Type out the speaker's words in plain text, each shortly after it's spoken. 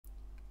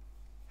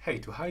Hey,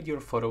 to hide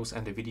your photos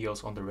and the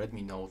videos on the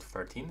Redmi Note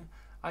 13,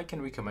 I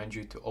can recommend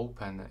you to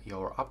open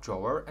your app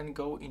drawer and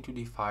go into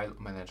the File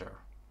Manager.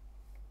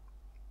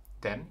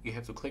 Then you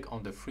have to click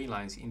on the three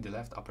lines in the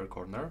left upper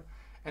corner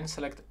and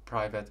select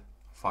Private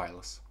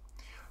Files.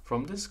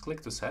 From this, click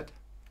to Set,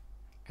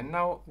 and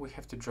now we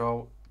have to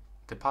draw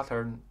the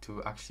pattern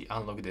to actually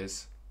unlock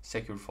this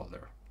secure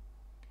folder.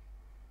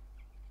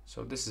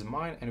 So this is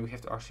mine, and we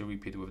have to actually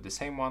repeat with the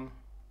same one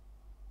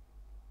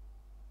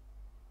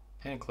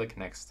and click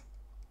Next.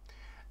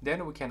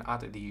 Then we can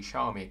add the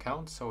Xiaomi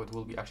account, so it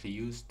will be actually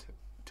used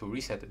to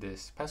reset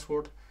this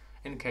password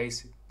in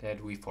case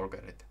that we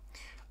forget it.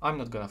 I'm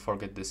not gonna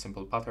forget this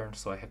simple pattern,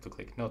 so I have to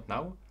click Not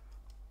Now,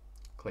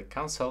 click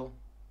Cancel.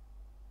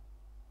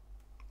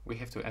 We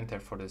have to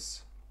enter for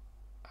this.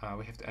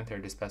 We have to enter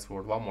this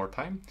password one more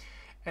time,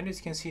 and as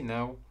you can see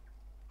now,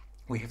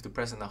 we have to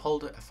press and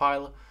hold a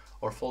file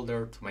or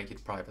folder to make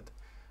it private.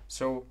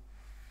 So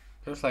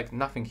there's like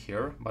nothing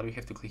here, but we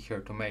have to click here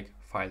to make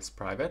files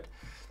private.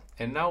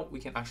 And now we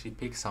can actually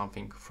pick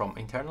something from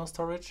internal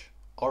storage,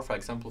 or for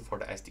example for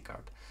the SD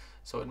card.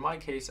 So in my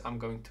case, I'm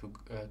going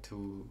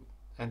to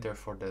enter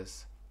for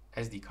this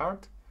SD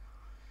card.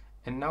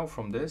 And now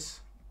from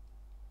this,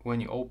 when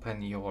you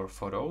open your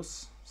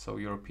photos, so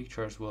your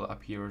pictures will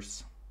appear.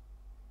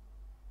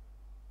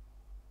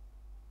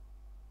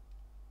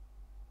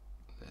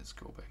 Let's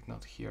go back,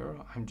 not here.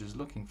 I'm just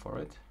looking for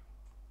it.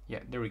 Yeah,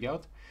 there we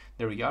go.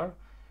 There we are.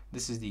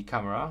 This is the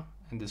camera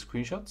and the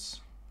screenshots.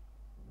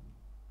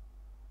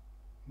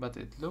 But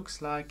it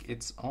looks like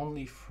it's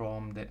only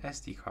from the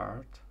SD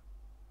card.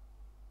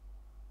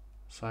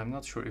 So I'm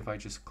not sure if I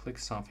just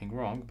clicked something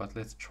wrong, but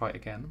let's try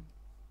again.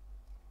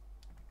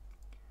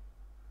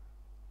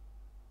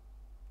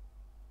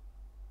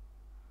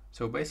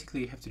 So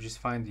basically you have to just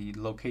find the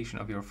location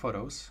of your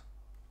photos.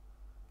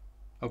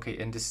 Okay,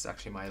 and this is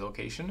actually my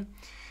location.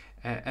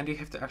 And you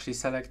have to actually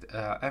select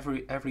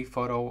every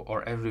photo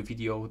or every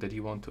video that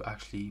you want to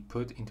actually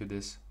put into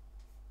this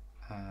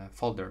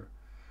folder.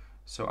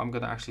 So I'm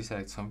gonna actually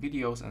select some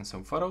videos and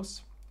some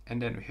photos, and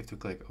then we have to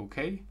click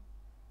OK.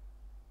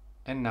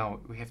 And now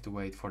we have to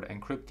wait for the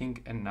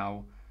encrypting, and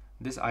now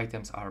these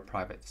items are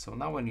private. So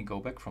now when you go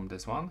back from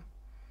this one,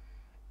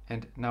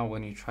 and now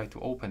when you try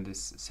to open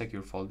this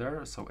secure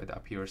folder, so it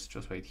appears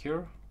just right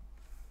here.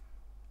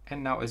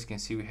 And now as you can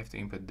see, we have to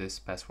input this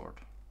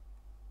password.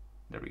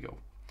 There we go.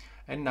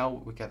 And now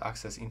we get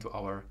access into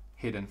our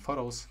hidden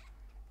photos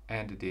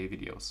and the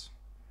videos.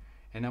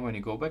 And now when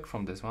you go back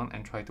from this one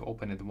and try to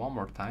open it one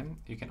more time,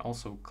 you can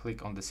also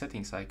click on the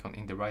settings icon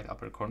in the right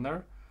upper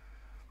corner.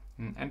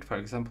 And for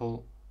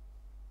example,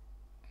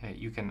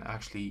 you can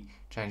actually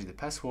change the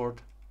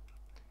password.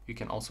 You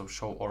can also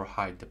show or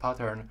hide the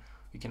pattern.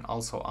 You can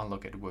also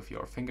unlock it with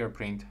your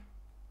fingerprint.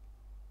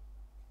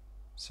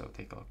 So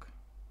take a look.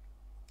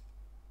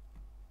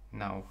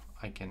 Now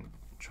I can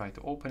try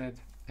to open it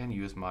and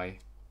use my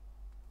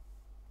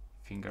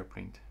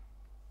fingerprint.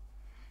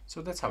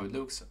 So that's how it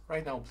looks.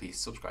 Right now, please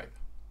subscribe.